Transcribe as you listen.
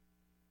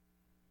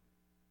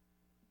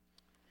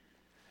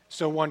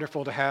So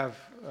wonderful to have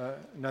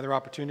another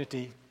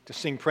opportunity to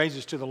sing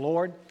praises to the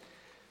Lord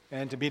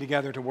and to be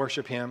together to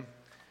worship Him.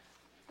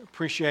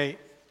 Appreciate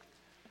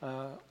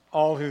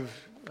all who've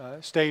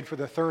stayed for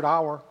the third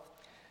hour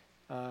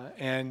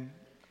and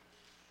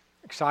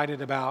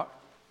excited about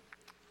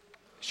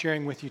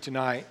sharing with you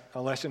tonight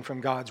a lesson from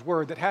God's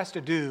Word that has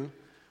to do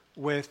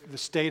with the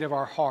state of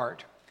our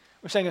heart.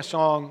 We sang a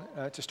song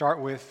to start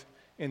with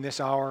in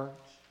this hour,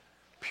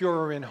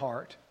 Pure in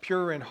heart,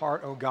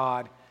 O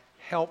God,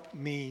 help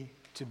me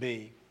to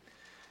be.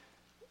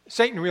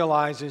 Satan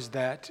realizes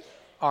that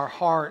our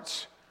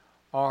hearts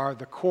are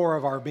the core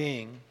of our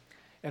being,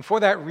 and for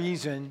that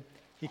reason,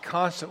 he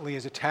constantly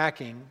is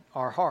attacking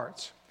our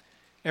hearts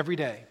every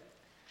day.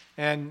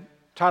 And the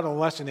title of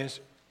the lesson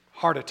is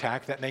Heart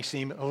Attack. That may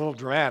seem a little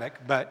dramatic,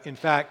 but in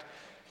fact,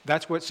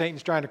 that's what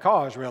Satan's trying to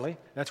cause, really.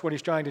 That's what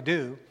he's trying to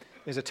do,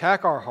 is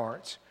attack our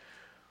hearts.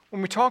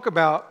 When we talk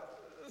about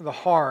the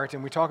heart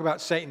and we talk about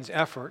Satan's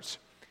efforts,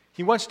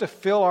 he wants to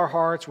fill our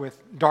hearts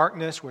with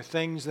darkness, with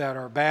things that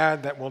are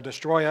bad, that will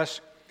destroy us.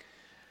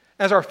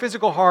 As our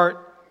physical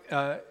heart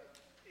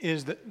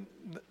is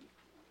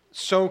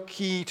so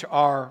key to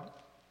our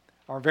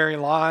very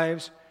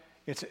lives,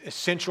 it's an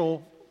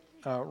essential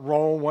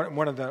role,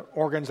 one of the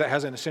organs that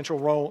has an essential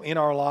role in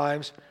our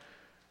lives.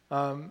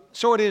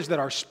 So it is that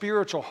our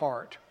spiritual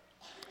heart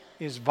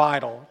is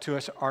vital to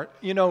us.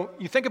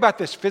 You think about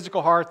this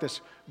physical heart,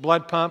 this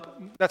blood pump.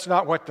 That's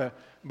not what the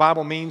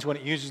Bible means when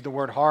it uses the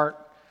word heart,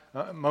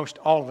 most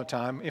all of the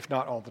time, if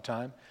not all the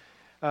time.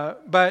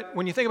 But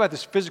when you think about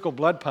this physical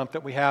blood pump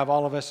that we have,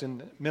 all of us in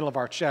the middle of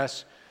our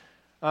chests,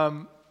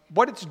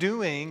 what it's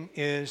doing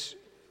is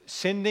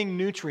sending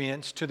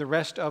nutrients to the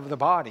rest of the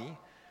body,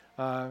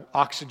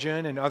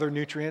 oxygen and other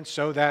nutrients,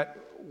 so that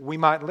we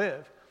might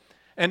live.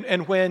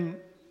 And when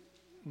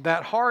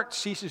that heart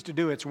ceases to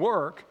do its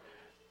work,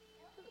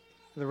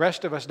 the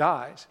rest of us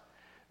dies.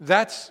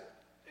 That's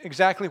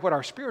exactly what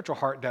our spiritual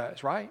heart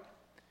does, right?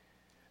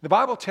 The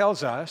Bible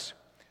tells us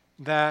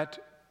that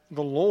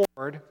the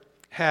Lord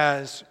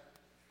has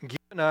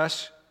given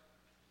us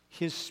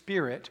His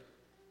Spirit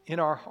in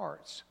our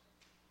hearts.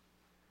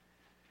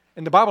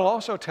 And the Bible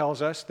also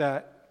tells us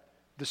that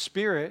the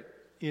Spirit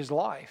is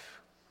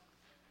life,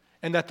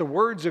 and that the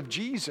words of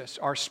Jesus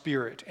are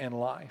spirit and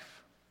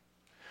life.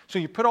 So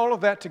you put all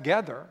of that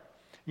together,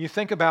 you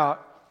think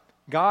about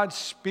God's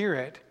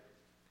Spirit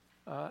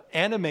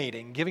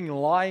animating, giving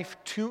life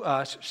to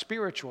us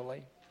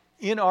spiritually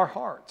in our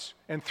hearts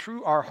and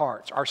through our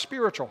hearts, our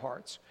spiritual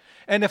hearts.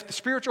 And if the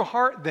spiritual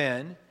heart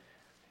then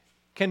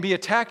can be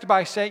attacked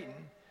by Satan,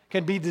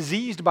 can be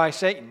diseased by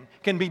Satan,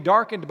 can be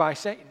darkened by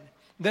Satan,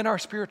 then our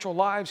spiritual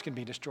lives can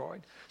be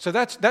destroyed. So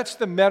that's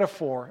the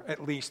metaphor,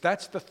 at least.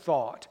 That's the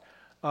thought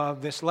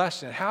of this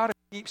lesson. How to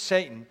keep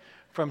Satan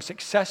from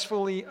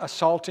successfully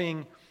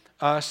assaulting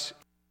us.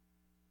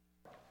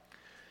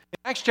 In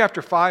Acts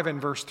chapter 5 and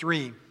verse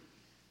 3,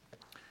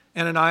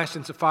 Ananias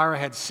and Sapphira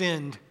had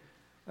sinned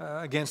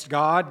against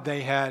God.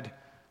 They had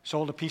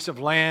sold a piece of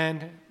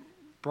land,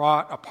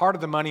 brought a part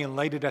of the money and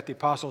laid it at the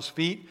apostles'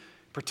 feet,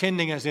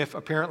 pretending as if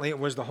apparently it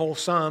was the whole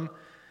sum.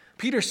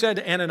 Peter said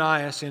to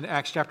Ananias in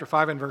Acts chapter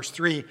 5 and verse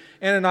 3,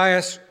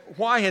 Ananias,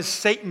 why has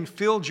Satan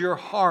filled your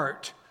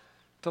heart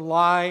to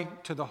lie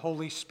to the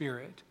Holy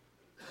Spirit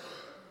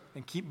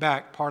and keep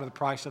back part of the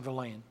price of the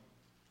land?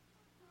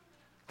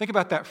 Think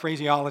about that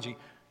phraseology.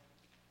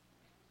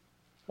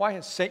 Why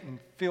has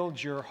Satan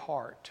filled your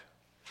heart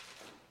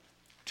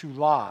to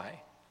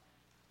lie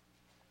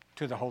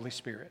to the Holy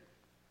Spirit?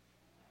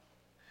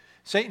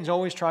 Satan's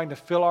always trying to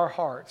fill our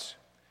hearts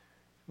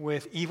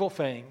with evil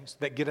things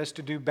that get us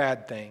to do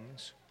bad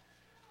things,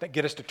 that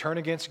get us to turn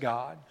against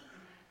God,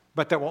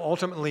 but that will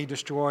ultimately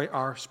destroy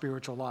our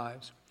spiritual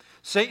lives.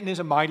 Satan is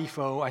a mighty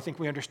foe. I think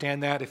we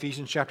understand that.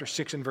 Ephesians chapter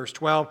 6 and verse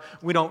 12.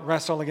 We don't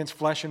wrestle against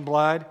flesh and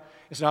blood.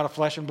 It's not a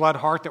flesh and blood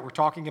heart that we're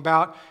talking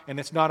about, and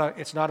it's not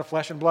a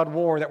flesh and blood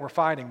war that we're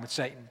fighting with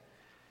Satan.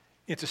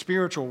 It's a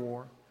spiritual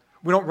war.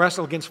 We don't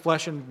wrestle against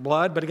flesh and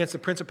blood, but against the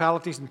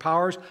principalities and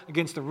powers,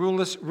 against the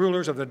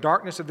rulers of the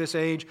darkness of this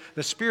age,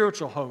 the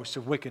spiritual hosts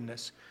of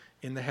wickedness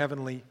in the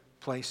heavenly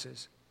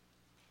places.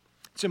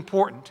 It's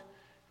important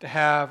to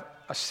have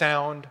a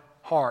sound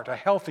heart, a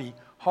healthy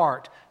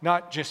heart,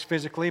 not just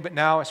physically, but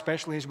now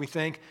especially as we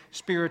think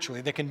spiritually.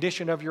 The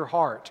condition of your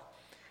heart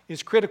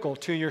is critical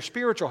to your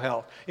spiritual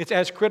health. It's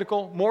as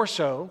critical, more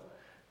so,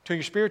 to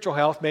your spiritual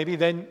health maybe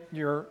than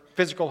your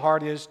physical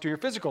heart is to your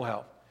physical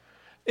health.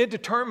 It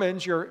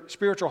determines, your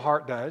spiritual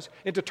heart does,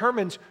 it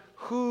determines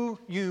who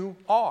you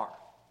are.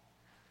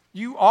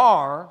 You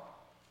are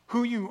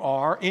who you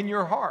are in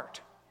your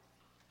heart.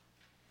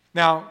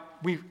 Now,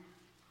 we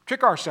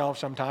trick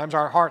ourselves sometimes.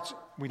 Our hearts,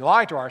 we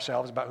lie to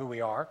ourselves about who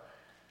we are.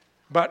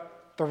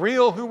 But the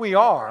real who we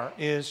are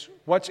is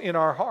what's in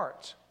our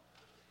hearts.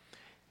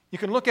 You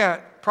can look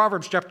at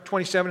Proverbs chapter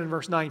 27 and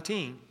verse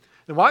 19.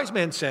 The wise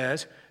man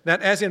says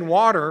that as in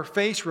water,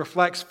 face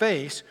reflects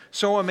face,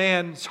 so a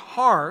man's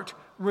heart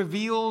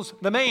reveals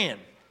the man.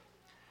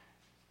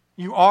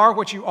 You are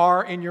what you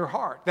are in your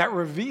heart. That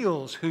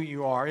reveals who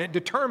you are. It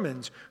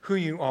determines who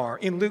you are.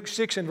 In Luke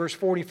 6 and verse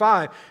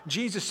 45,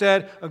 Jesus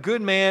said, "A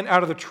good man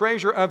out of the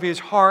treasure of his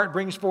heart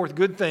brings forth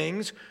good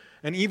things.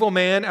 An evil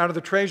man out of the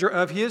treasure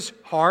of his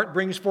heart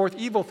brings forth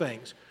evil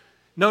things."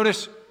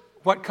 Notice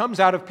what comes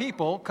out of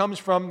people comes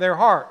from their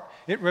heart.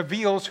 It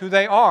reveals who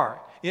they are.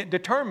 It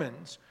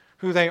determines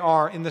who they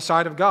are in the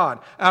sight of God.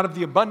 Out of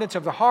the abundance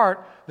of the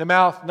heart, the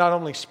mouth not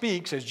only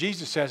speaks, as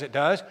Jesus says it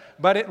does,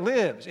 but it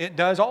lives. It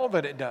does all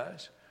that it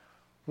does.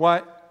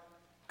 What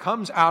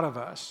comes out of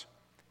us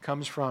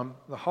comes from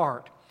the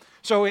heart.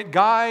 So it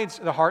guides,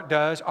 the heart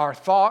does, our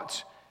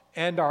thoughts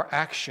and our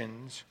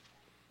actions.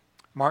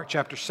 Mark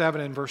chapter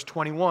 7 and verse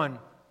 21.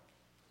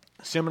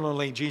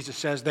 Similarly, Jesus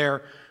says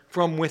there,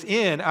 "From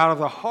within, out of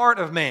the heart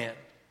of man,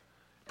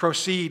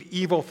 proceed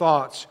evil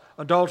thoughts,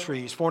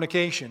 adulteries,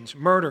 fornications,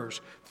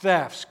 murders,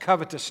 thefts,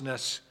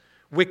 covetousness,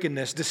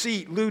 wickedness,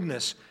 deceit,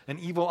 lewdness, an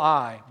evil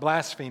eye,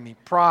 blasphemy,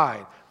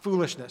 pride,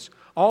 foolishness."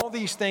 All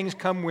these things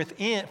come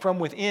from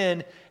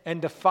within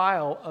and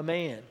defile a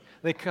man.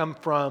 They come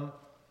from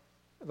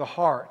the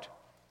heart.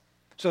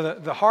 So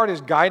the heart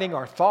is guiding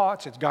our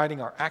thoughts, it's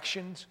guiding our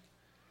actions,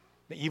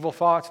 the evil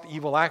thoughts, the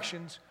evil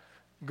actions,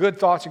 good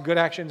thoughts and good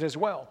actions as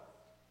well.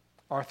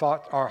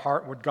 Our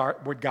heart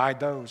would guide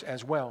those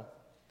as well.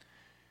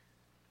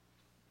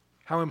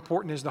 How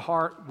important is the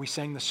heart? We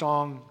sang the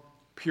song,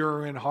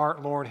 "Pure in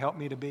heart, Lord, help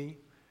me to be,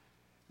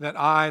 that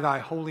I thy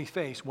holy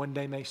face one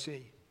day may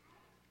see."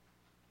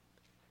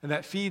 And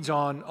that feeds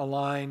on a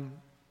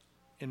line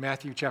in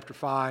Matthew chapter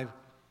 5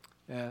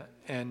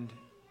 and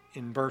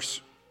in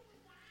verse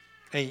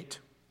 8,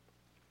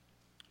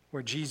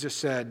 where Jesus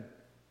said,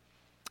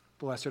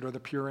 "Blessed are the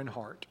pure in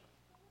heart,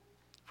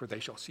 for they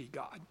shall see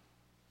God."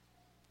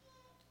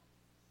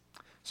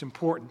 It's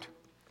important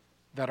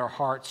that our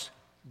hearts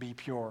be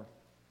pure,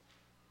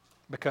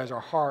 because our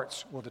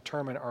hearts will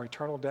determine our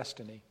eternal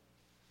destiny.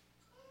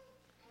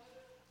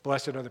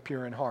 Blessed are the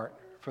pure in heart,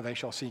 for they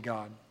shall see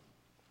God.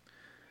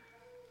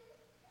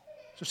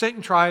 So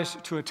Satan tries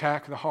to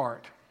attack the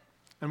heart.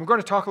 And we're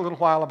going to talk a little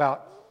while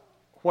about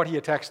what he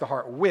attacks the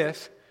heart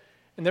with,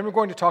 and then we're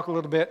going to talk a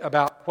little bit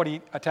about what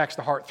he attacks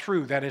the heart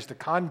through, that is, the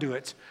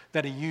conduits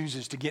that he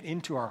uses to get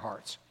into our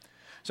hearts.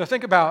 So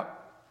think about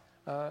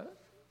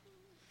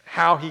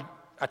how he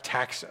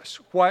attacks us.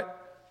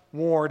 What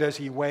war does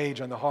he wage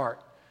on the heart?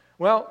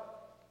 Well,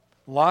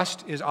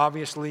 lust is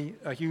obviously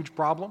a huge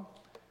problem.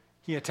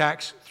 He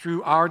attacks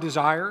through our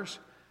desires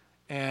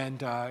and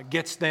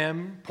gets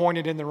them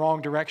pointed in the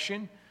wrong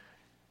direction,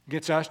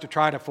 gets us to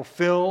try to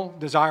fulfill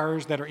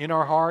desires that are in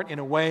our heart in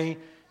a way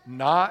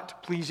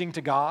not pleasing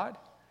to God.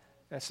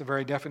 That's the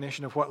very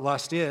definition of what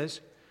lust is.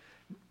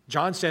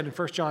 John said in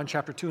 1 John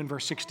chapter 2 and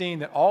verse 16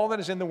 that all that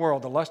is in the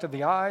world, the lust of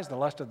the eyes, the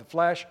lust of the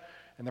flesh,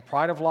 and the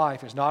pride of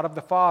life is not of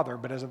the Father,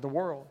 but is of the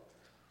world.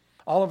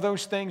 All of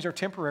those things are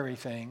temporary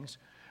things,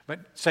 but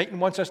Satan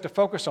wants us to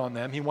focus on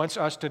them. He wants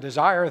us to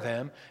desire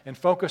them and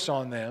focus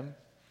on them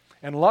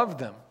and love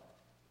them.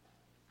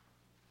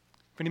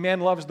 If any man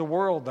loves the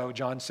world, though,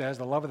 John says,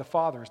 the love of the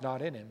Father is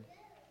not in him.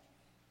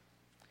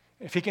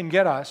 If he can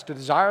get us to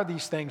desire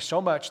these things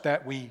so much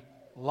that we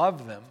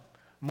love them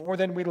more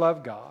than we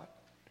love God,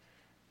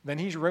 then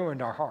he's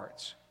ruined our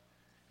hearts,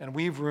 and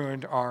we've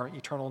ruined our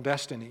eternal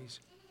destinies.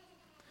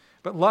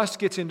 But lust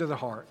gets into the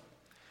heart.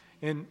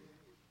 In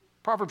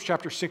Proverbs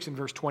chapter 6 and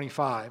verse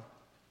 25,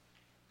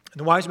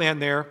 the wise man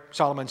there,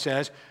 Solomon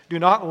says, "Do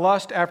not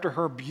lust after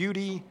her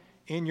beauty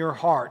in your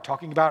heart,"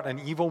 talking about an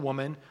evil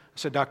woman, a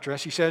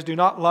seductress. He says, "Do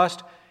not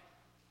lust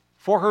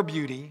for her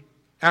beauty,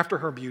 after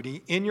her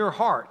beauty, in your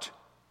heart,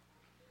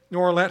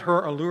 nor let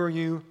her allure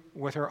you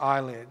with her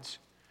eyelids."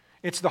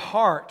 It's the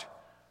heart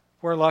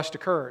where lust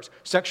occurs,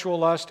 sexual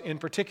lust in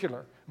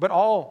particular, but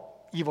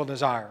all evil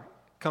desire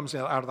comes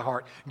out of the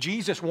heart.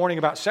 Jesus, warning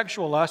about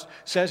sexual lust,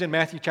 says in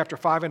Matthew chapter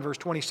 5 and verse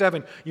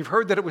 27, "You've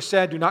heard that it was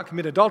said, 'Do not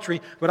commit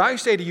adultery,' but I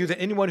say to you that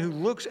anyone who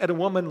looks at a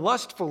woman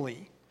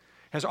lustfully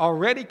has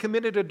already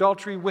committed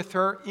adultery with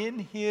her in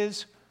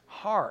his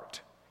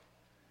heart."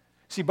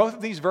 See, both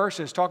of these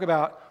verses talk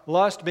about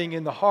lust being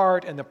in the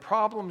heart and the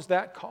problems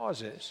that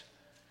causes.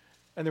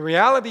 And the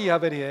reality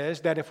of it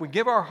is that if we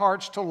give our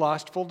hearts to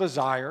lustful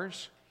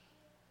desires,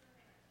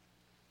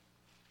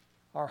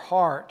 our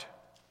heart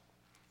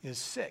is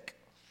sick.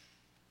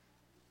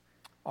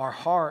 Our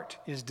heart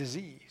is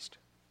diseased.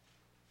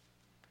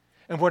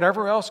 And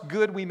whatever else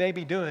good we may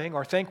be doing,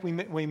 or think we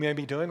may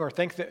be doing, or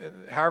think that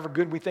however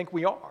good we think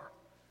we are,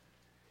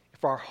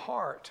 if our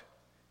heart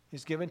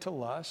is given to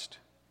lust,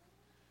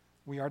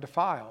 we are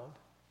defiled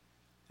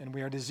and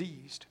we are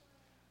diseased.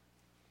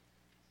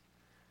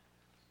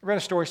 I read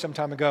a story some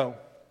time ago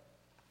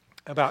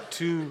about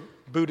two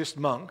Buddhist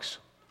monks,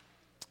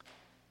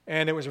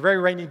 and it was a very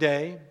rainy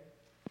day.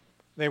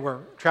 They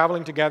were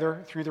traveling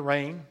together through the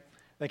rain.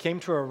 They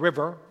came to a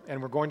river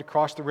and were going to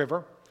cross the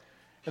river,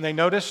 and they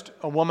noticed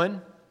a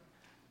woman,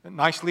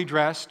 nicely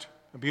dressed,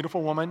 a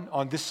beautiful woman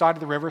on this side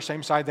of the river,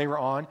 same side they were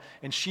on,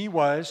 and she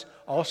was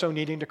also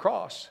needing to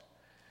cross.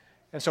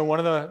 And so one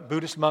of the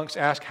Buddhist monks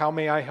asked, how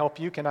may I help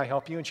you? Can I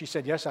help you? And she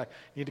said, yes, I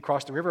need to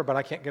cross the river, but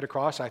I can't get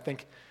across. I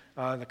think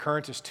the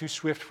current is too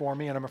swift for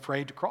me, and I'm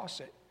afraid to cross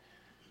it.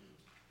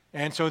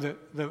 And so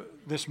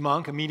this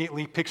monk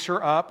immediately picks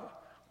her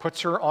up,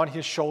 puts her on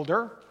his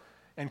shoulder,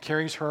 and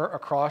carries her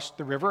across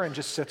the river and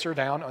just sits her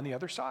down on the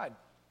other side.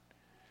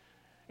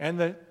 And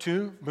the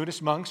two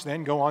Buddhist monks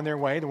then go on their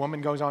way. The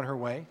woman goes on her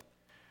way.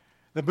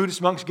 The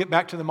Buddhist monks get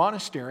back to the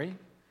monastery,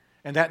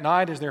 and that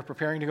night as they're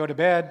preparing to go to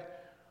bed,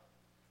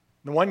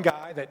 the one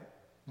guy that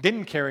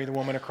didn't carry the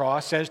woman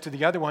across says to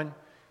the other one,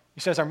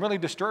 he says, I'm really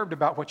disturbed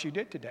about what you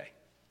did today.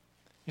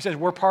 He says,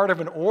 we're part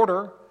of an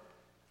order,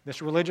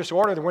 this religious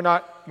order, that we're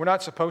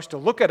not supposed to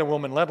look at a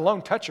woman, let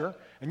alone touch her,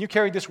 and you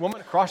carried this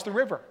woman across the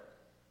river.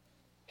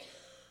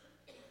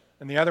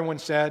 And the other one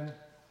said,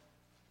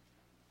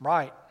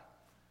 right,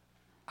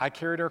 I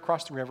carried her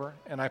across the river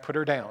and I put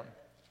her down.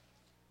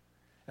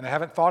 And I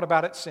haven't thought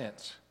about it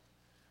since,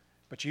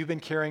 but you've been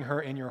carrying her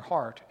in your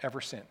heart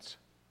ever since.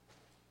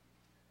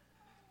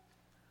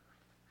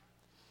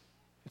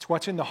 It's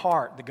what's in the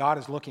heart that God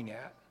is looking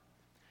at.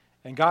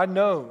 And God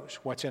knows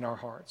what's in our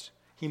hearts.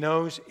 He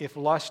knows if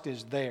lust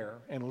is there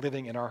and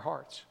living in our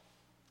hearts.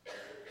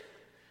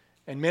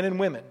 And men and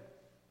women,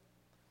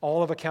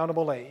 all of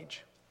accountable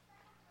age,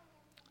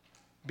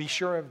 be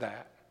sure of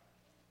that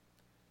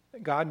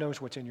God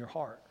knows what's in your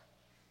heart.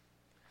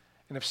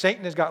 And if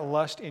Satan has got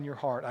lust in your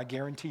heart, I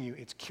guarantee you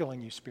it's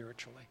killing you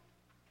spiritually.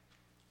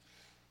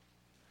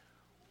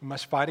 We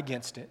must fight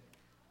against it.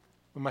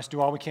 We must do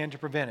all we can to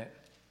prevent it.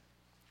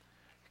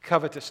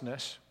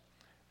 Covetousness,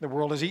 the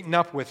world is eaten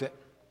up with it.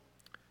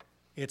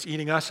 It's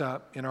eating us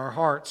up in our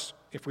hearts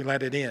if we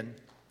let it in.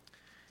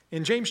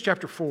 In James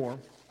chapter 4,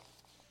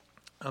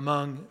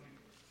 among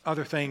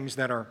other things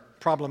that are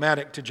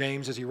problematic to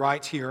James as he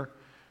writes here,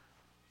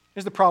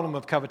 is the problem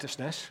of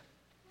covetousness.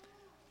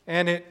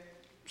 And it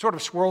sort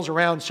of swirls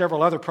around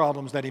several other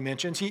problems that he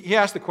mentions. He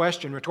asks the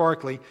question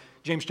rhetorically,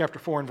 James chapter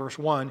 4 and verse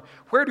 1,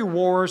 where do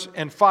wars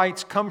and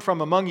fights come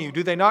from among you?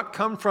 Do they not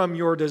come from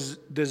your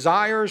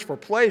desires for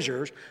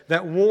pleasures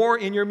that war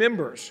in your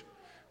members?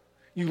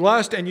 You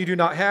lust and you do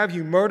not have.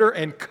 You murder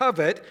and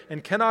covet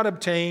and cannot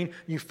obtain.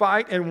 You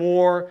fight and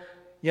war,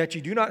 yet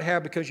you do not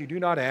have because you do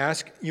not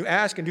ask. You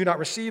ask and do not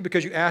receive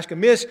because you ask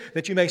amiss,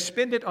 that you may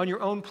spend it on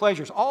your own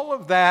pleasures. All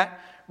of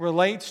that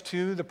relates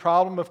to the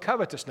problem of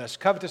covetousness.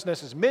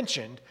 Covetousness is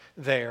mentioned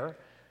there,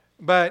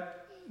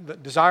 but the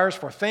desires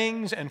for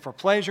things and for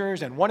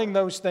pleasures and wanting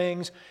those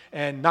things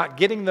and not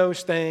getting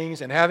those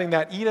things and having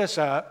that eat us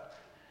up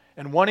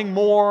and wanting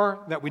more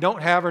that we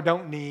don't have or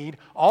don't need,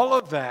 all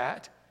of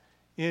that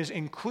is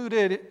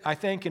included, I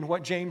think, in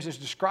what James is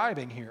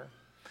describing here.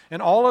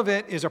 And all of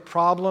it is a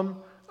problem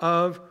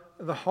of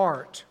the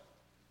heart.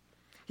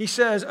 He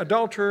says,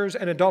 adulterers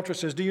and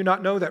adulteresses, do you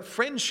not know that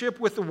friendship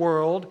with the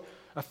world,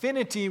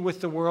 affinity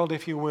with the world,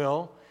 if you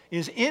will,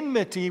 is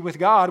enmity with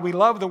God? We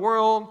love the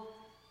world.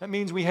 That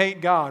means we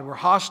hate God. We're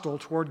hostile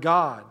toward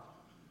God.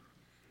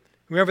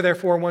 Whoever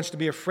therefore wants to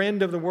be a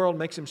friend of the world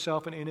makes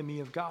himself an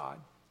enemy of God.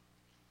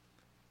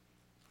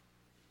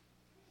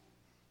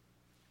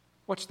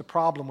 What's the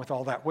problem with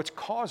all that? What's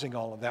causing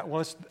all of that?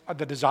 Well, it's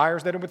the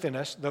desires that are within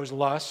us, those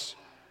lusts,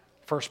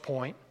 first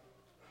point,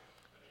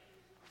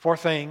 for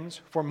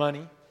things, for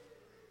money.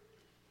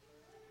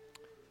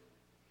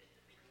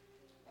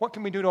 What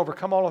can we do to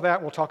overcome all of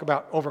that? We'll talk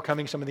about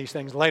overcoming some of these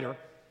things later.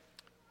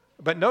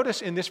 But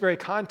notice in this very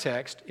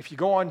context, if you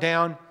go on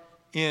down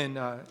in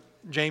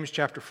James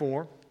chapter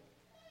 4,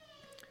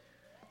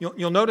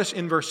 you'll notice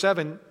in verse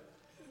 7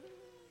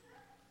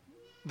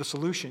 the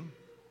solution.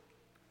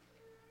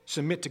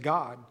 Submit to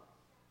God,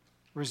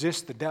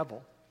 resist the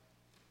devil,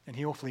 and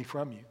he will flee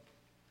from you.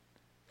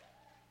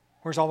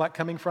 Where's all that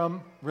coming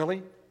from,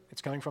 really?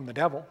 It's coming from the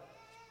devil.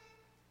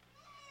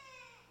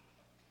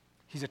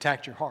 He's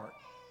attacked your heart.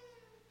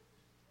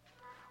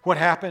 What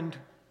happened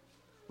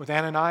with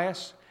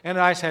Ananias?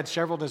 Ananias had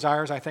several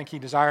desires. I think he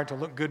desired to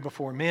look good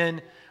before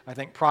men. I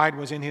think pride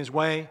was in his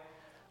way.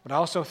 But I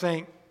also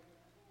think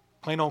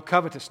plain old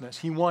covetousness.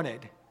 He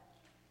wanted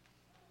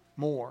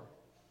more.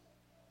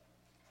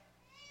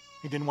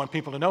 He didn't want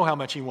people to know how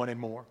much he wanted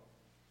more,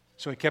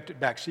 so he kept it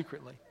back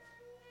secretly.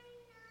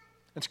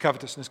 It's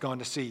covetousness gone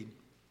to seed.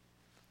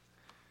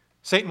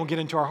 Satan will get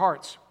into our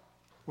hearts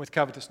with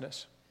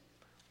covetousness,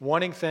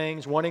 wanting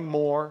things, wanting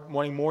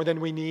more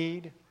than we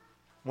need,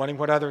 wanting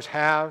what others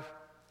have.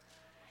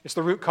 It's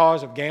the root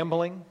cause of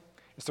gambling.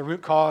 It's the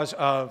root cause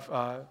of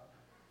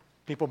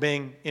people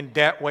being in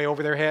debt way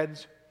over their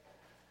heads.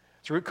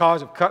 It's the root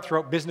cause of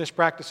cutthroat business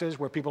practices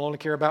where people only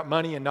care about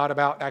money and not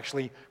about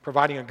actually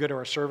providing a good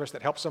or a service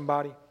that helps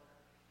somebody.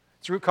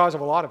 It's the root cause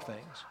of a lot of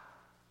things.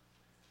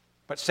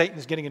 But Satan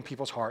is getting in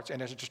people's hearts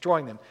and is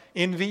destroying them.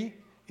 Envy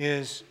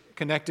is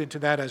connected to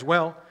that as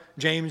well.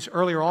 James,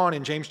 earlier on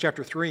in James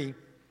chapter 3,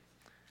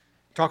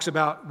 talks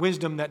about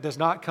wisdom that does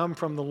not come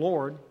from the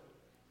Lord.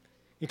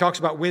 He talks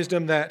about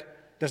wisdom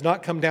that does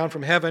not come down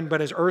from heaven,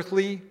 but is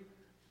earthly,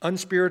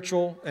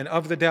 unspiritual, and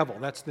of the devil.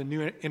 That's the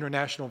New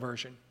International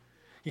Version.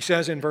 He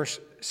says in verse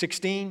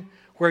 16,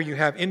 where you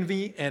have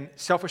envy and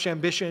selfish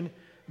ambition,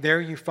 There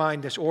you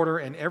find disorder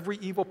and every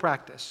evil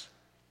practice.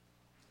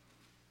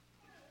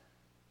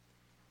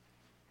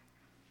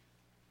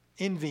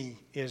 Envy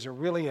is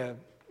really a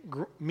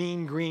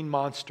mean green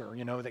monster,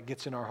 that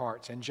gets in our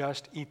hearts and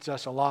just eats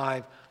us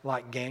alive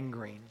like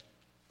gangrene.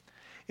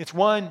 It's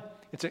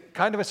a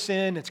kind of a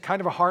sin, it's kind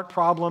of a heart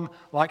problem,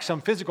 like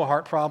some physical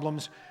heart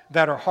problems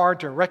that are hard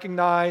to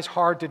recognize,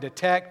 hard to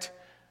detect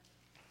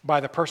by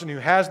the person who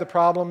has the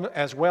problem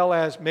as well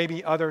as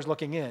maybe others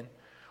looking in.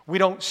 We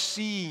don't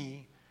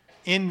see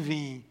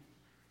envy,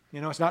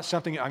 it's not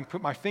something I can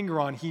put my finger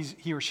on,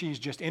 he or she is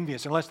just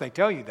envious, unless they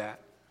tell you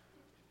that.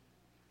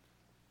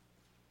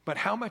 But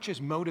how much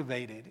is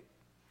motivated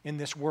in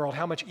this world,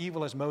 how much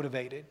evil is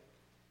motivated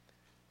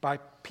by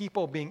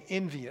people being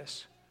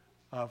envious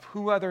of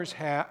what others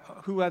have,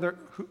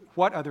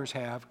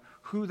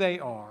 who they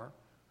are,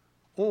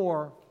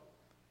 or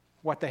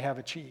what they have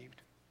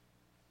achieved,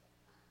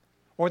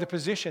 or the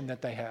position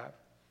that they have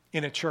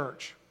in a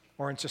church,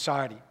 or in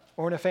society,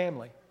 or in a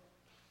family.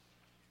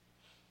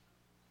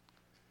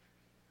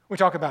 We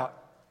talk about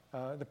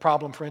the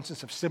problem, for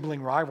instance, of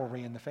sibling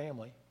rivalry in the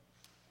family.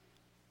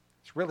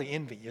 It's really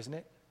envy, isn't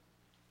it?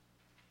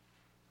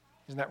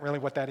 Isn't that really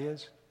what that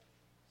is?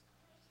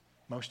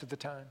 Most of the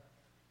time.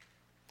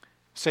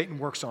 Satan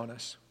works on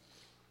us,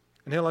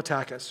 and he'll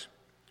attack us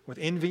with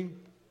envy.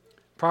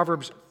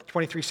 Proverbs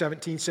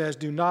 23:17 says,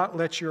 "Do not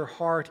let your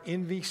heart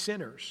envy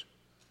sinners."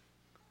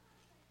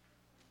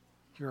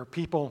 Here are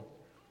people,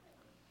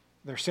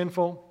 they're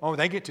sinful. Oh,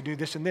 they get to do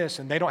this and this,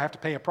 and they don't have to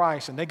pay a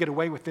price, and they get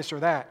away with this or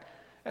that.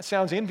 That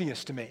sounds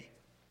envious to me.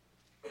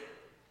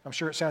 I'm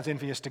sure it sounds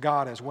envious to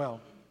God as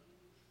well.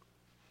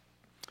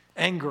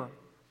 Anger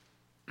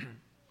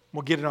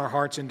will get in our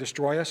hearts and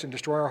destroy us and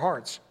destroy our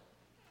hearts.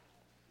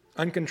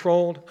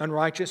 Uncontrolled,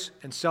 unrighteous,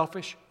 and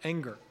selfish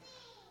anger.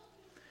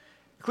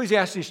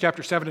 Ecclesiastes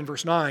chapter 7 and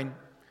verse 9,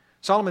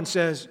 Solomon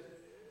says,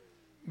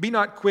 "Be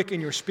not quick in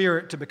your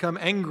spirit to become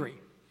angry,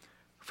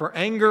 for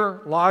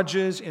anger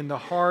lodges in the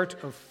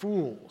heart of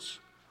fools."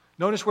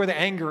 Notice where the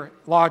anger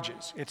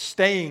lodges. It's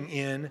staying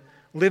in,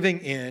 living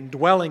in,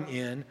 dwelling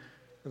in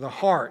the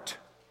heart.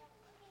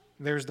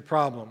 There's the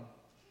problem.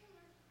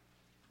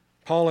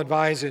 Paul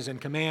advises and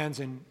commands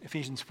in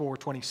Ephesians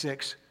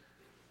 4:26,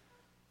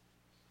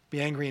 "Be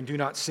angry and do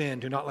not sin.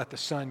 Do not let the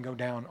sun go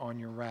down on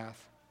your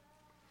wrath."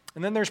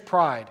 And then there's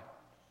pride.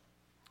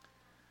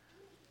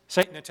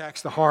 Satan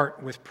attacks the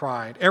heart with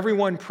pride.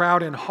 "Everyone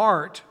proud in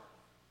heart,"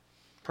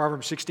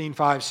 Proverbs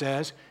 16:5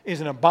 says,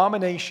 "is an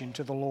abomination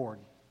to the Lord."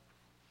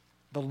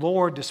 The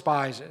Lord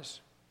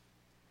despises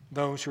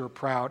those who are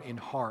proud in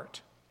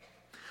heart.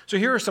 So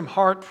here are some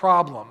heart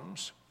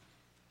problems.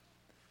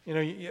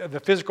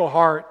 The physical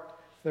heart,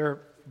 there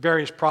are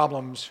various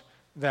problems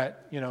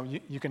that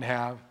you can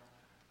have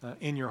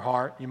in your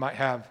heart. You might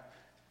have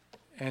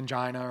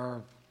angina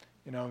or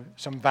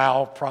some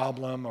valve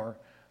problem or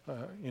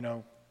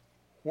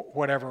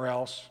whatever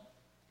else,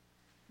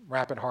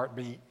 rapid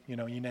heartbeat, you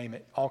name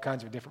it, all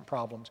kinds of different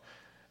problems.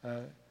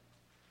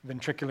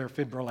 Ventricular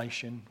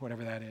fibrillation,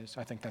 whatever that is.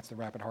 I think that's the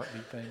rapid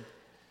heartbeat thing.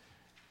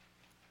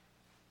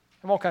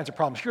 Have all kinds of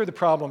problems. Here are the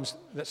problems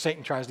that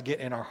Satan tries to get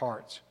in our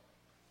hearts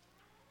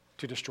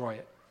to destroy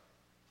it.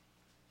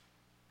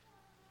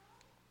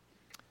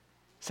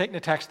 Satan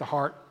attacks the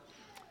heart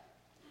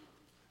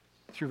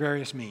through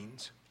various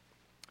means.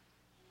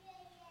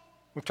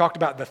 We've talked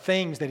about the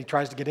things that he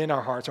tries to get in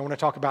our hearts. I want to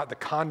talk about the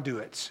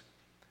conduits,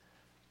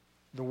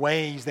 the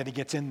ways that he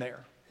gets in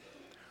there.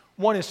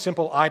 One is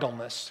simple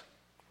idleness.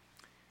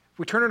 If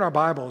we turn in our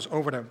Bibles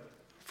over to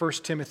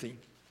 1 Timothy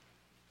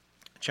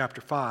chapter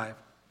 5,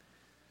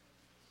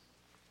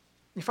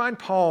 you find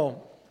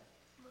Paul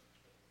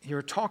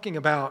here talking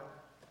about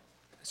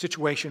a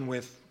situation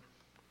with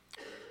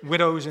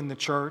widows in the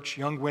church,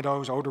 young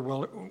widows,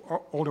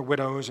 older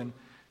widows, and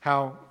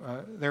how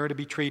they're to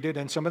be treated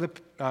and some of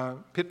the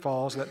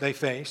pitfalls that they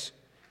face.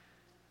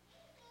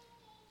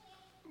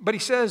 But he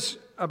says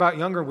about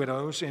younger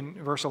widows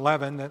in verse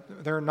 11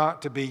 that they're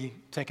not to be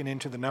taken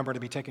into the number to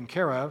be taken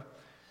care of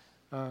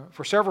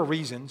for several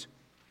reasons.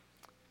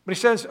 But he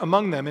says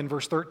among them in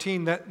verse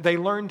 13 that they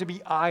learn to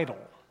be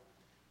idle.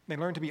 They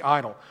learn to be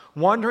idle,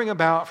 wandering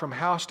about from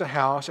house to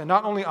house, and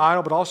not only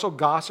idle, but also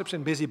gossips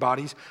and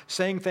busybodies,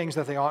 saying things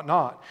that they ought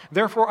not.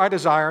 Therefore, I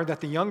desire that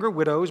the younger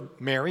widows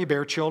marry,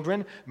 bear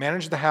children,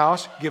 manage the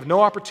house, give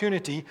no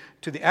opportunity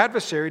to the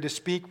adversary to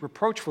speak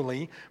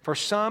reproachfully, for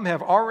some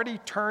have already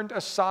turned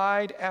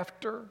aside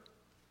after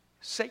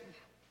Satan.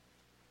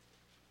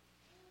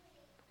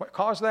 What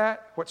caused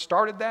that? What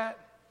started that?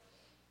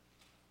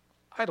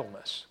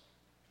 Idleness.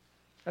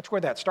 That's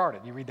where that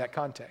started. You read that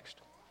context.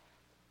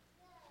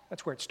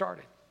 That's where it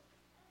started. I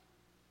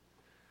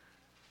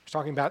was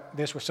talking about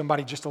this with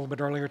somebody just a little bit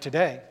earlier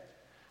today.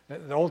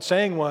 The old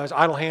saying was,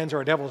 idle hands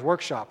are a devil's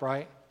workshop,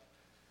 right?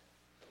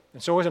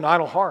 And so is an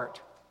idle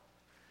heart.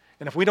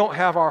 And if we don't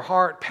have our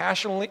heart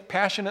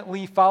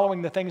passionately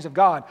following the things of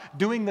God,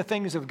 doing the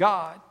things of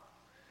God,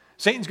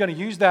 Satan's going to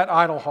use that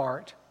idle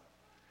heart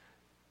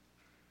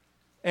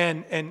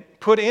and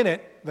put in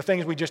it the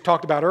things we just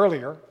talked about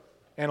earlier,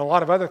 and a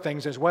lot of other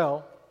things as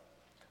well,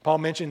 Paul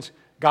mentions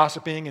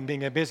gossiping and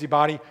being a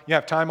busybody. You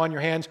have time on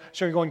your hands,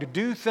 so you're going to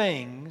do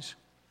things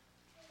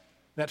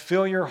that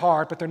fill your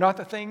heart, but they're not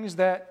the things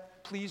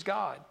that please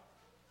God,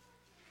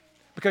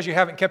 because you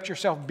haven't kept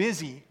yourself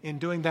busy in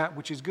doing that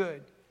which is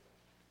good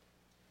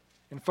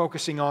and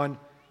focusing on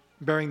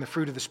bearing the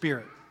fruit of the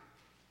Spirit.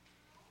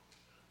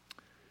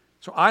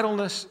 So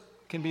idleness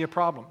can be a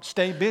problem.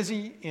 Stay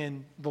busy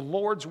in the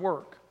Lord's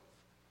work.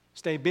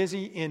 Stay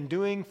busy in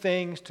doing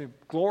things to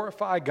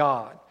glorify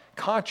God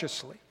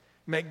consciously.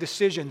 Make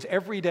decisions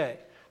every day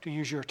to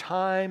use your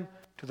time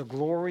to the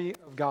glory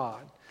of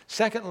God.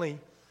 Secondly,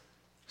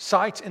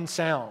 sights and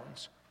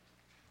sounds.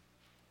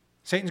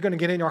 Satan's going to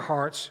get in our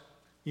hearts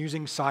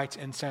using sights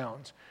and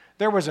sounds.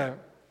 There was a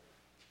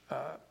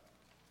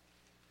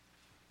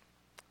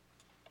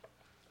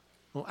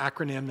little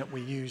acronym that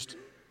we used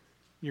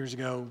years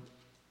ago,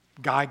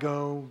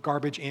 GIGO,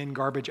 garbage in,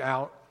 garbage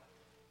out.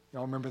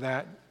 Y'all remember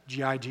that?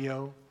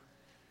 GIGO.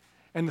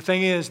 And the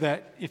thing is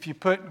that if you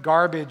put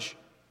garbage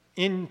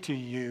into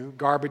you,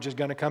 garbage is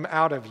going to come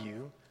out of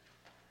you.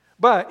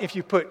 But if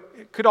you put,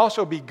 it could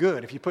also be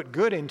good. If you put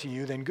good into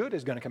you, then good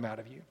is going to come out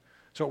of you.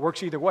 So it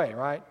works either way,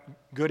 right?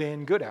 Good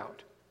in, good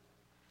out.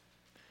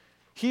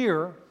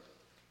 Here,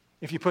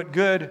 if you put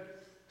good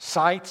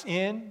sights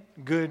in,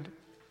 good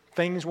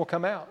things will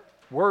come out.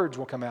 Words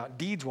will come out.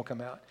 Deeds will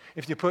come out.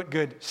 If you put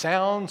good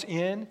sounds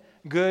in,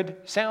 good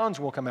sounds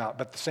will come out.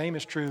 But the same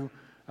is true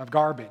of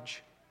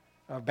garbage,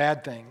 of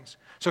bad things.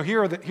 So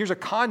here's a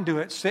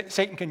conduit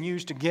Satan can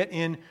use to get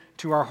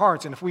into our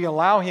hearts. And if we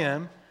allow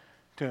him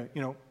to,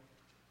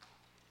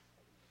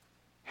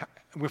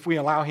 if we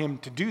allow him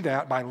to do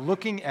that by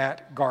looking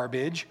at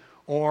garbage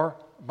or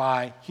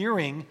by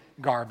hearing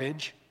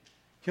garbage,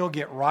 he'll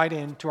get right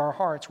into our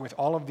hearts with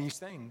all of these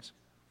things.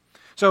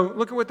 So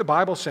look at what the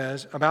Bible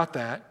says about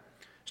that.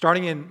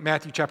 Starting in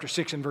Matthew chapter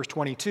 6 and verse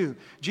 22,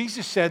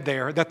 Jesus said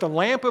there that the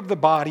lamp of the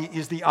body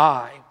is the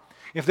eye.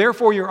 If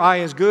therefore your eye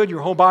is good,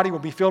 your whole body will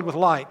be filled with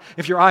light.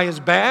 If your eye is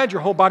bad,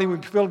 your whole body will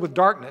be filled with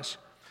darkness.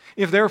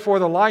 If therefore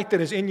the light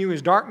that is in you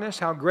is darkness,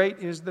 how great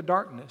is the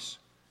darkness?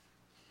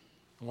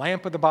 The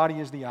lamp of the body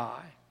is the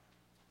eye.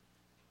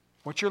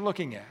 What you're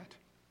looking at,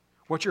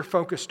 what you're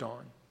focused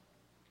on,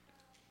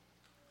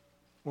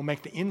 will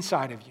make the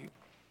inside of you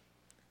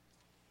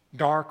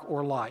dark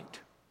or light.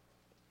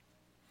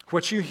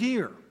 What you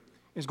hear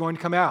is going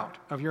to come out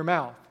of your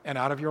mouth and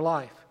out of your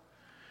life.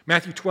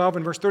 Matthew 12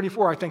 and verse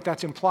 34, I think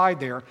that's implied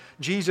there.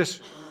 Jesus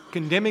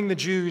condemning the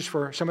Jews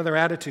for some of their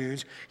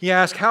attitudes. He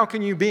asked, how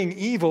can you, being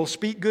evil,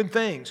 speak good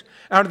things?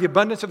 Out of the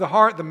abundance of the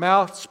heart, the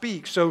mouth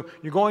speaks. So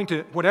you're going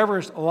to, whatever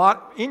is a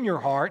lot in your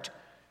heart,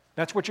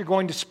 that's what you're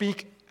going to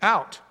speak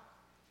out.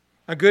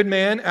 A good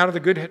man, out of the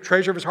good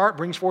treasure of his heart,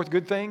 brings forth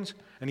good things.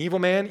 An evil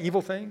man,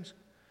 evil things.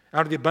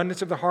 Out of the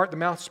abundance of the heart, the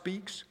mouth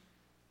speaks.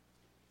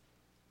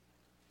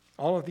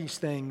 All of these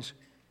things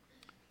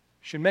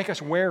should make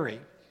us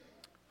wary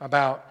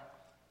about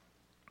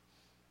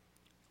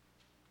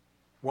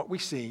what we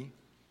see,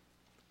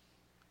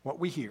 what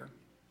we hear.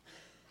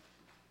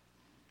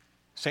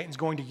 Satan's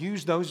going to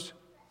use those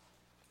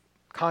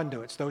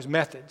conduits, those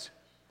methods,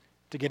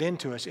 to get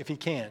into us if he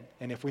can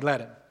and if we let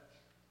him.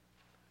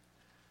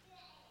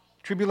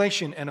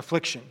 Tribulation and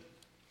affliction.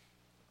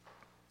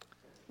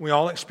 We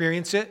all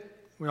experience it.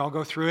 We all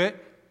go through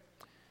it.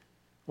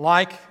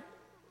 Like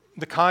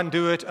the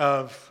conduit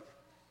of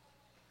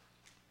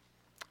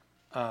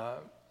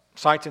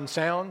sights and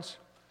sounds,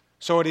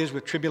 so it is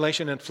with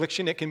tribulation and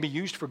affliction. It can be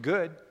used for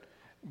good.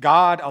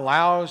 God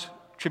allows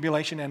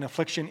tribulation and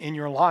affliction in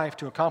your life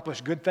to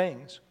accomplish good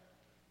things.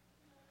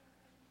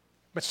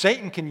 But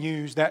Satan can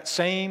use that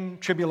same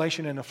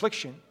tribulation and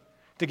affliction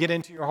to get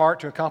into your heart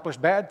to accomplish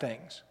bad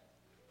things.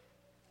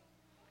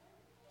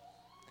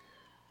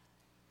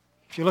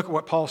 If you look at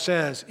what Paul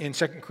says in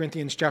 2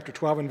 Corinthians chapter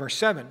 12 and verse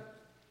 7,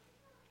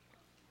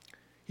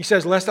 he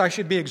says, lest I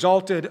should be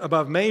exalted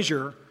above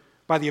measure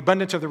by the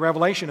abundance of the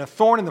revelation, a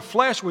thorn in the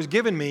flesh was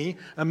given me,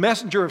 a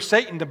messenger of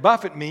Satan to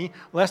buffet me,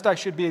 lest I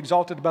should be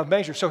exalted above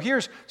measure. So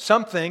here's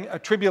something, a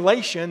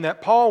tribulation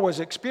that Paul was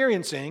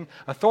experiencing,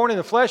 a thorn in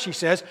the flesh, he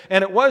says,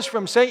 and it was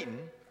from Satan.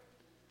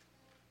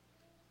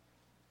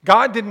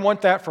 God didn't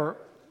want that for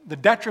the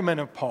detriment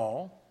of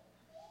Paul.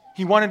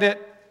 He wanted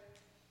it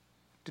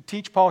to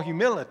teach Paul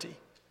humility,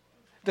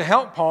 to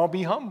help Paul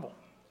be humble.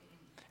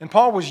 And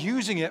Paul was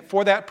using it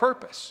for that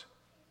purpose.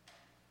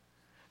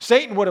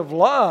 Satan would have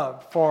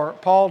loved for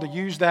Paul to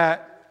use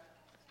that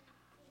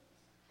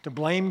to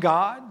blame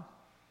God,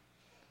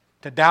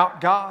 to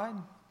doubt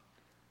God,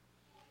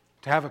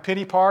 to have a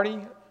pity party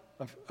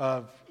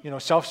of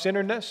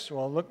self-centeredness.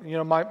 Well, look,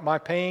 my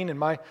pain and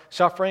my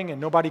suffering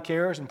and nobody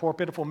cares and poor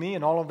pitiful me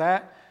and all of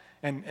that,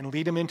 and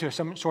lead him into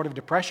some sort of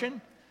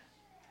depression.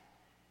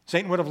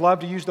 Satan would have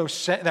loved to use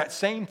that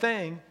same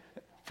thing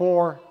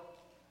for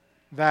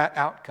that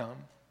outcome.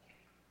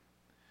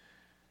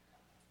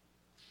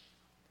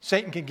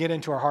 Satan can get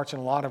into our hearts in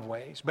a lot of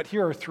ways, but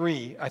here are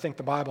three I think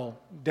the Bible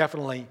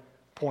definitely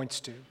points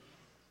to.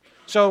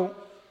 So,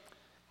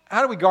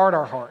 how do we guard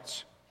our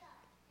hearts?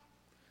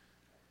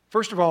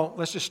 First of all,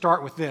 let's just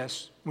start with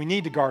this. We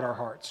need to guard our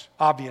hearts,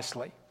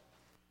 obviously.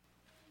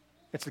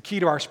 It's the key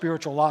to our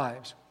spiritual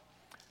lives.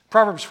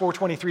 Proverbs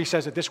 4:23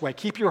 says it this way,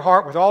 keep your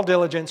heart with all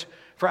diligence,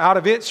 for out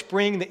of it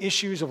spring the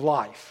issues of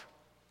life.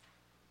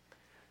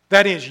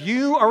 That is,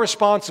 you are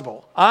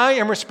responsible. I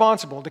am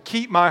responsible to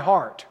keep my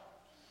heart,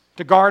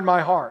 to guard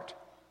my heart.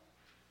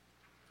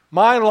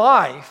 My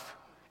life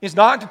is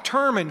not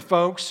determined,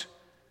 folks,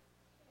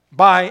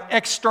 by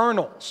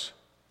externals.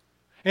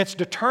 It's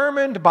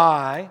determined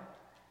by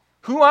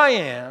who I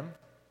am.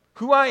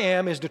 Who I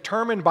am is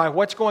determined by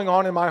what's going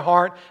on in my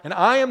heart, and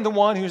I am the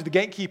one who's the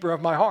gatekeeper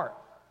of my heart.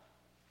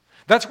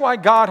 That's why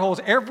God holds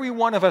every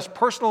one of us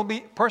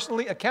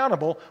personally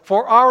accountable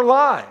for our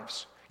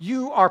lives.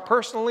 You are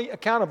personally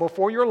accountable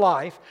for your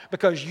life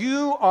because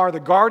you are the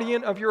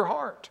guardian of your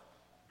heart.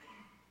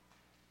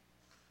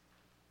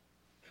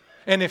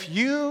 And if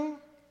you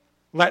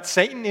let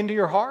Satan into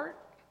your heart,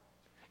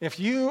 if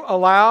you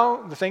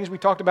allow the things we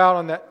talked about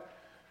on that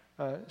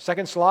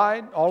second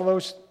slide, all of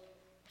those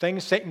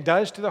things Satan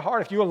does to the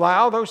heart, if you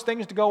allow those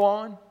things to go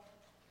on,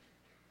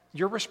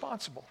 you're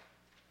responsible.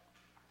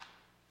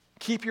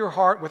 Keep your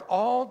heart with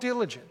all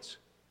diligence,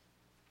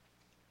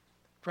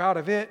 for out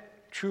of it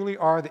truly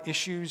are the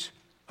issues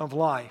of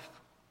life.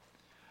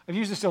 I've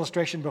used this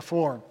illustration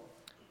before,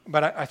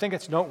 but I think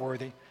it's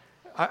noteworthy.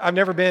 I've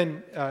never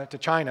been to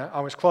China.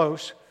 I was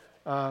close,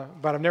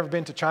 but I've never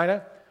been to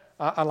China.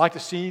 I'd like to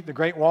see the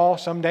Great Wall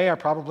someday. I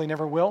probably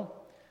never will.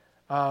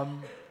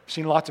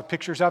 Seen lots of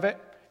pictures of it.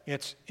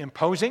 It's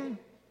imposing.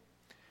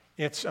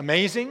 It's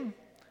amazing.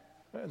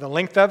 The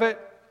length of it.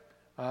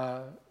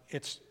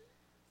 It's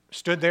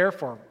stood there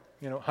for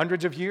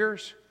hundreds of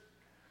years.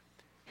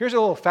 Here's a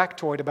little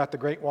factoid about the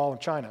Great Wall of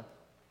China.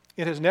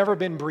 It has never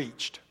been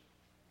breached.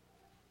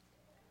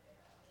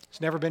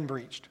 It's never been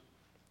breached.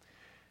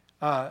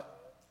 That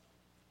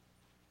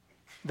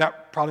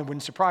probably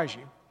wouldn't surprise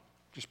you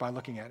just by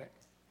looking at it.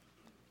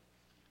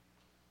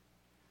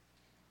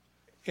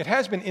 It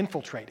has been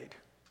infiltrated.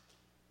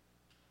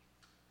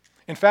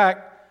 In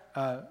fact,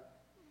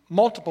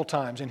 multiple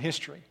times in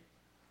history,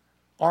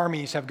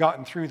 armies have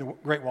gotten through the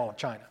Great Wall of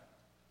China.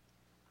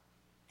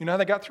 You know how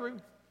they got through?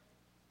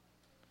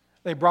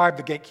 They bribed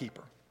the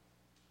gatekeeper.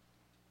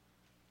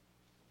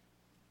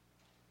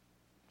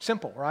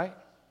 Simple, right?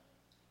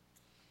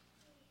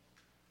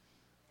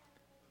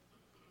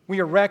 We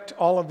erect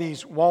all of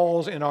these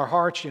walls in our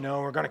hearts,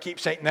 we're going to keep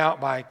Satan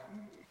out by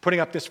putting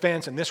up this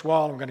fence and this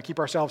wall, and we're going to keep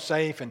ourselves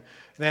safe. And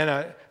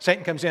then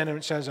Satan comes in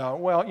and says,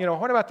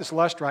 what about this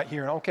lust right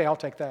here? And okay, I'll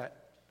take that.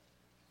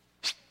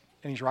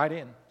 And he's right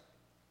in.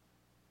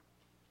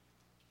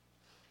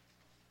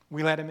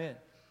 We let him in.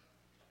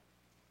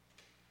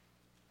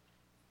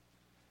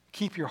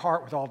 Keep your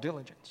heart with all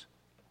diligence.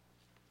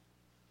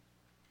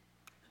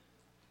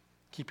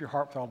 Keep your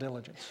heart with all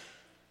diligence.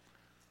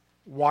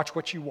 Watch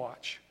what you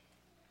watch.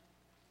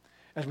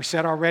 As we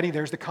said already,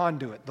 there's the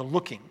conduit, the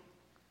looking.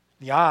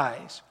 The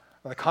eyes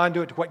are the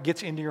conduit to what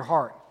gets into your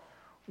heart.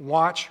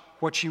 Watch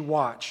what you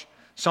watch.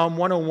 Psalm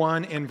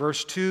 101 in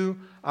verse 2,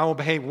 I will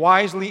behave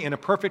wisely in a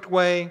perfect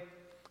way.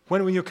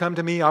 When will you come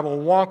to me? I will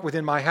walk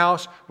within my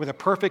house with a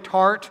perfect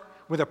heart.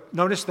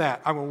 Notice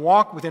that. I will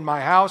walk within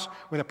my house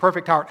with a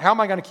perfect heart. How am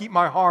I going to keep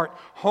my heart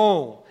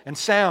whole and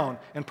sound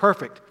and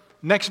perfect?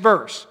 Next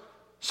verse,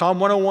 Psalm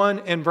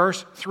 101 and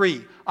verse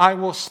 3. I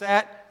will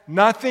set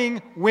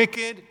nothing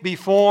wicked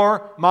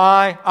before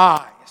my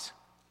eyes.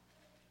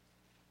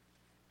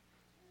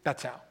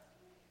 That's how.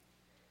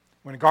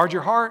 When you guard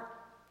your heart,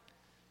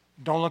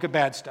 don't look at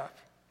bad stuff.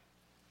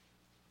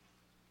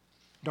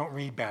 Don't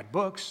read bad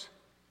books.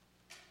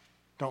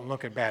 Don't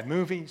look at bad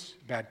movies,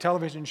 bad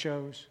television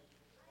shows.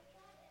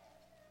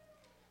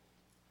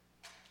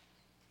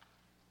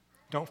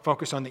 Don't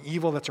focus on the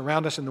evil that's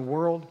around us in the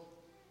world.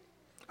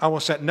 I will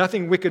set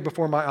nothing wicked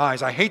before my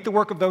eyes. I hate the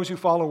work of those who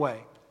fall away.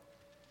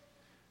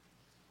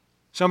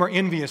 Some are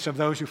envious of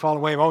those who fall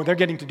away. Oh, they're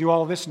getting to do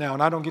all of this now,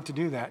 and I don't get to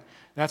do that.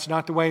 That's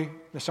not the way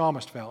the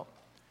psalmist felt.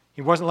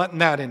 He wasn't letting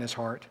that in his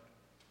heart.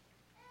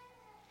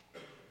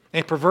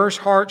 A perverse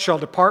heart shall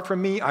depart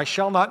from me. I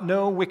shall not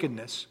know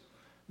wickedness.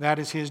 That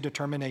is his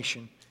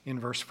determination in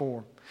verse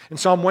 4. In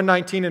Psalm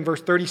 119 and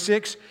verse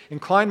 36,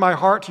 incline my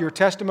heart to your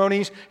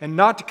testimonies and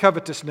not to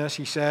covetousness,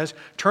 he says.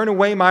 Turn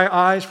away my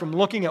eyes from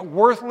looking at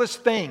worthless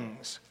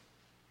things.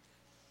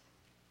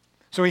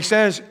 So he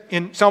says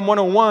in Psalm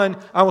 101,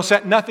 I will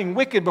set nothing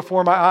wicked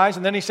before my eyes.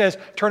 And then he says,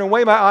 turn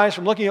away my eyes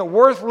from looking at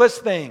worthless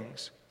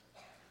things.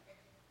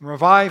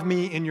 Revive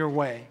me in your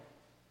way.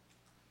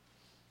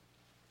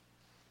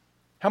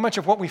 How much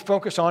of what we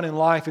focus on in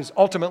life is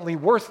ultimately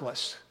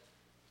worthless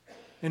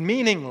and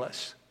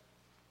meaningless?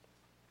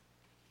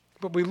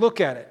 But we look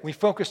at it, we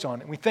focus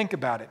on it, we think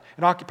about it.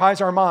 It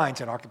occupies our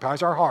minds, it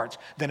occupies our hearts,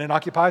 then it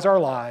occupies our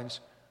lives.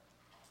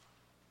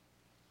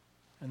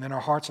 And then our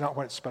heart's not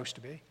what it's supposed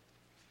to be.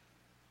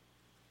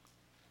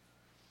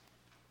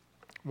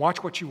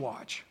 Watch what you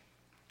watch.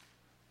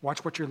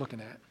 Watch what you're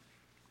looking at.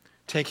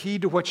 Take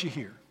heed to what you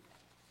hear.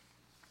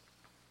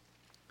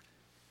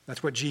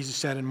 That's what Jesus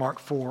said in Mark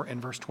 4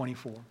 and verse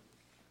 24.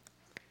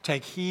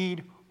 Take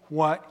heed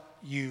what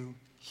you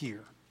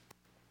hear.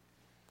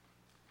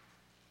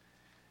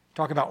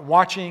 Talk about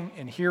watching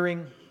and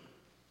hearing,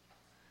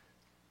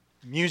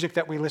 music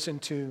that we listen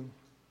to,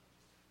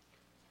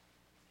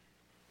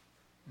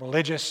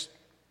 religious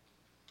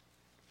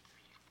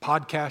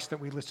podcasts that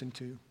we listen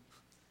to,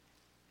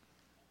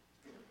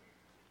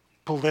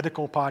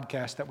 political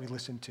podcasts that we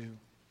listen to,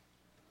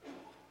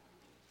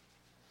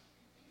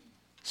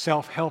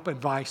 self-help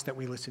advice that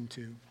we listen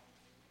to,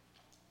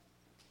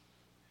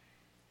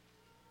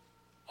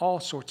 all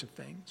sorts of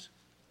things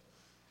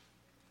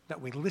that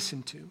we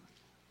listen to.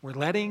 We're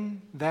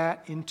letting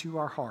that into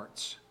our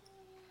hearts.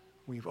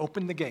 We've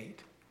opened the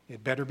gate.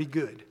 It better be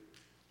good.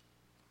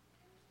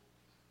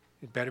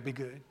 It better be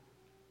good.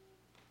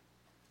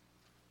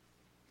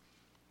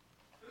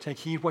 Take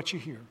heed what you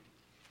hear.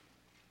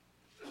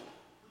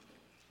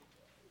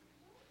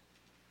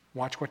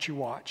 Watch what you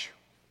watch.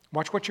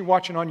 Watch what you're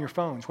watching on your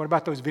phones. What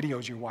about those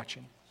videos you're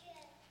watching?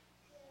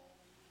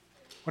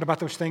 What about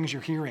those things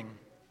you're hearing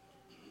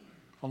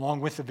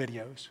along with the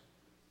videos?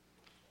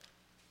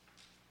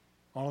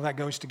 All of that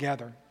goes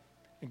together.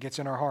 It gets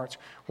in our hearts.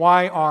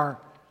 Why are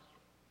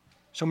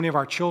so many of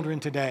our children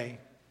today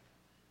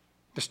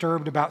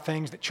disturbed about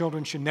things that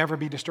children should never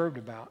be disturbed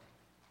about?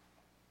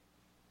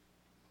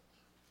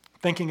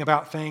 Thinking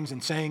about things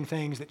and saying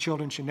things that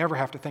children should never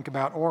have to think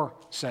about or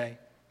say.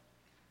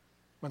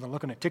 When they're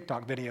looking at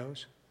TikTok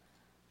videos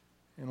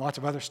and lots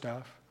of other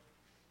stuff,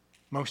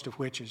 most of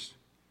which is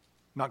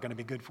not going to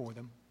be good for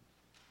them.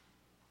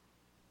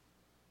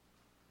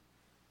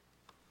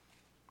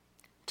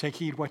 Take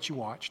heed what you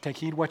watch. Take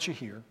heed what you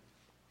hear.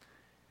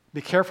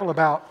 Be careful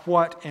about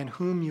what and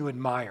whom you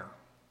admire.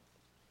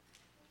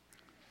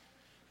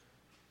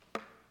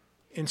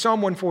 In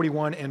Psalm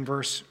 141 and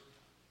verses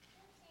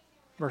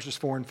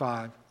 4 and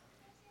 5,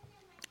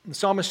 the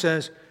psalmist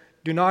says,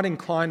 "Do not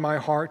incline my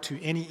heart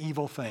to any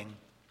evil thing."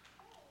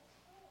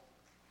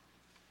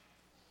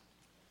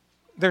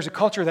 There's a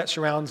culture that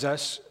surrounds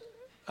us,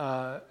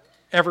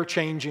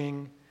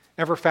 ever-changing,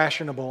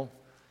 ever-fashionable.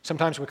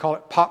 Sometimes we call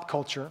it pop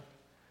culture.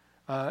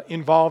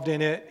 Involved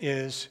in it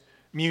is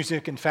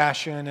music and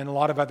fashion and a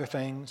lot of other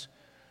things.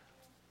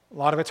 A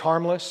lot of it's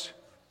harmless,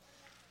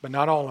 but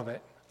not all of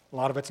it. A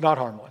lot of it's not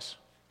harmless.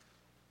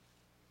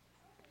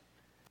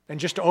 And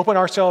just to open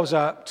ourselves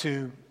up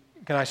to,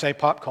 can I say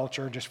pop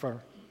culture, just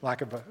for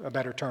lack of a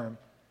better term,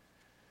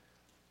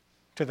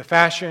 to the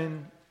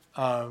fashion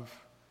of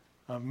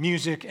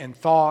music and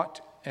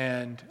thought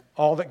and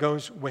all that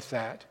goes with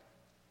that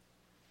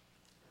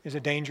is a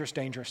dangerous,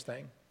 dangerous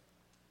thing.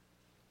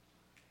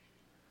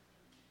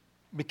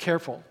 Be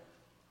careful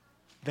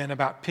then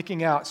about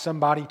picking out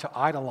somebody to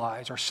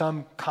idolize or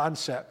some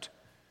concept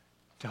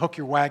to hook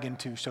your wagon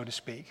to, so to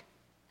speak,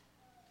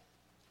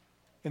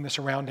 in the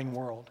surrounding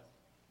world.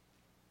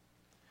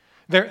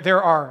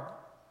 There are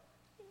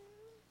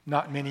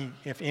not many,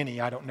 if any,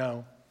 I don't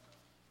know,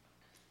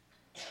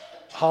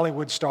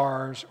 Hollywood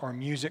stars or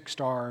music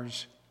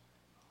stars,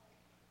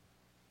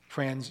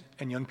 friends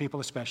and young people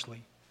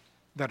especially,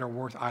 that are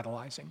worth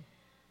idolizing.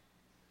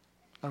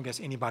 I don't guess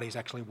anybody's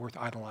actually worth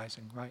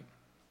idolizing, right?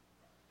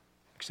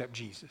 Except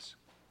Jesus.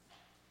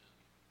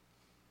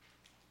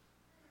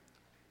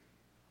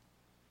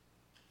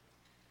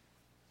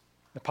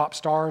 The pop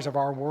stars of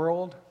our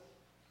world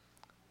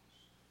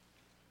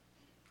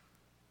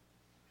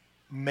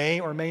may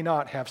or may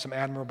not have some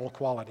admirable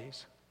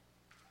qualities.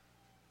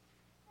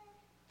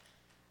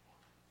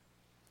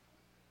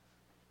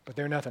 But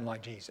they're nothing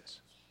like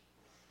Jesus.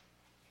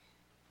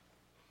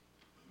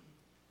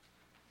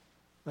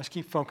 Let's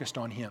keep focused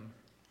on Him.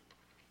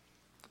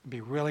 Be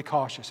really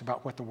cautious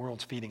about what the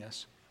world's feeding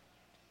us.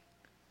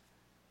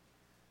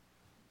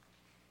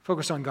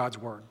 Focus on God's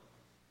Word.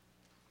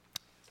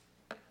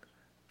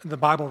 The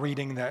Bible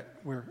reading that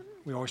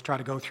we always try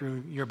to go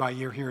through year by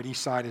year here at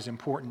Eastside is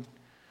important.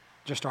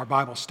 Just our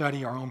Bible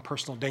study, our own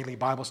personal daily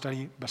Bible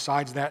study.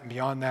 Besides that and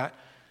beyond that,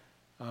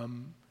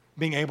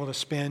 being able to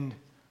spend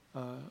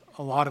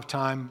a lot of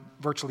time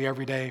virtually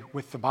every day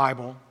with the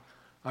Bible.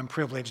 I'm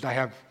privileged. I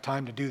have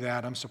time to do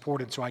that. I'm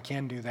supported so I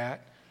can do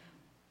that.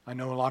 I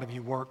know a lot of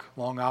you work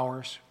long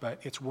hours, but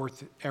it's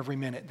worth every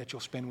minute that you'll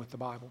spend with the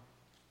Bible.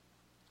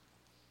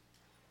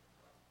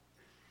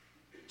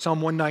 Psalm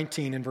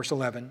 119 and verse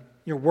 11,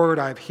 "Your word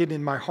I have hidden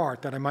in my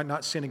heart that I might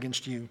not sin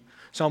against you."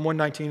 Psalm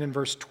 119 and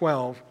verse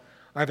 12,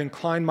 "I have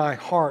inclined my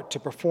heart to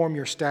perform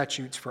your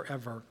statutes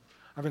forever."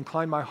 I've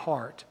inclined my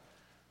heart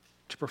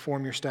to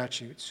perform your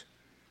statutes.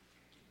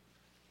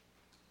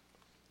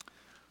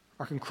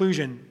 Our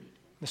conclusion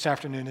this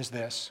afternoon is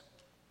this.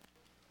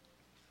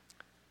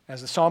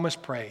 As the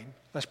psalmist prayed,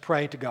 let's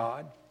pray to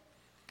God.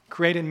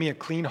 "Create in me a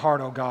clean heart,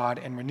 O God,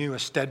 and renew a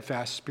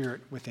steadfast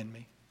spirit within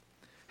me.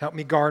 Help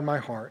me guard my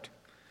heart,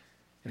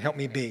 and help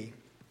me be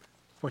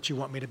what you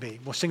want me to be."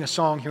 We'll sing a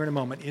song here in a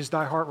moment, "Is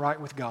Thy Heart Right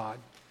with God?"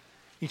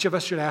 Each of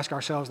us should ask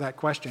ourselves that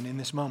question in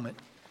this moment.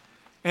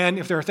 And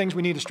if there are things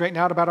we need to straighten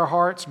out about our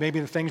hearts, maybe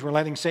the things we're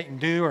letting Satan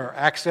do or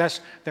access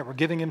that we're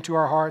giving him to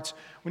our hearts,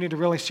 we need to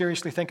really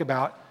seriously think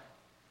about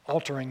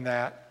altering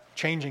that,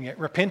 changing it,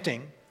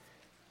 repenting,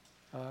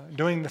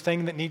 doing the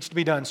thing that needs to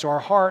be done so our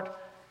heart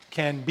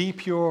can be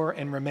pure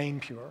and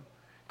remain pure.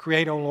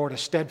 Create, O Lord, a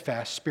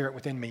steadfast spirit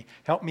within me.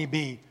 Help me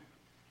be,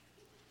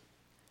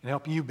 and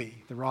help you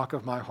be, the rock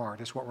of my heart,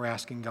 is what we're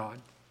asking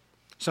God.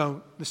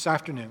 So this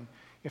afternoon,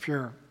 if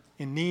you're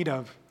in need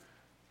of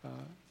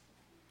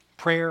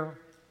prayer,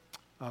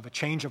 of a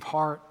change of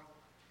heart,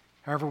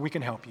 however we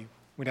can help you,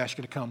 we'd ask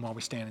you to come while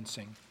we stand and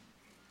sing.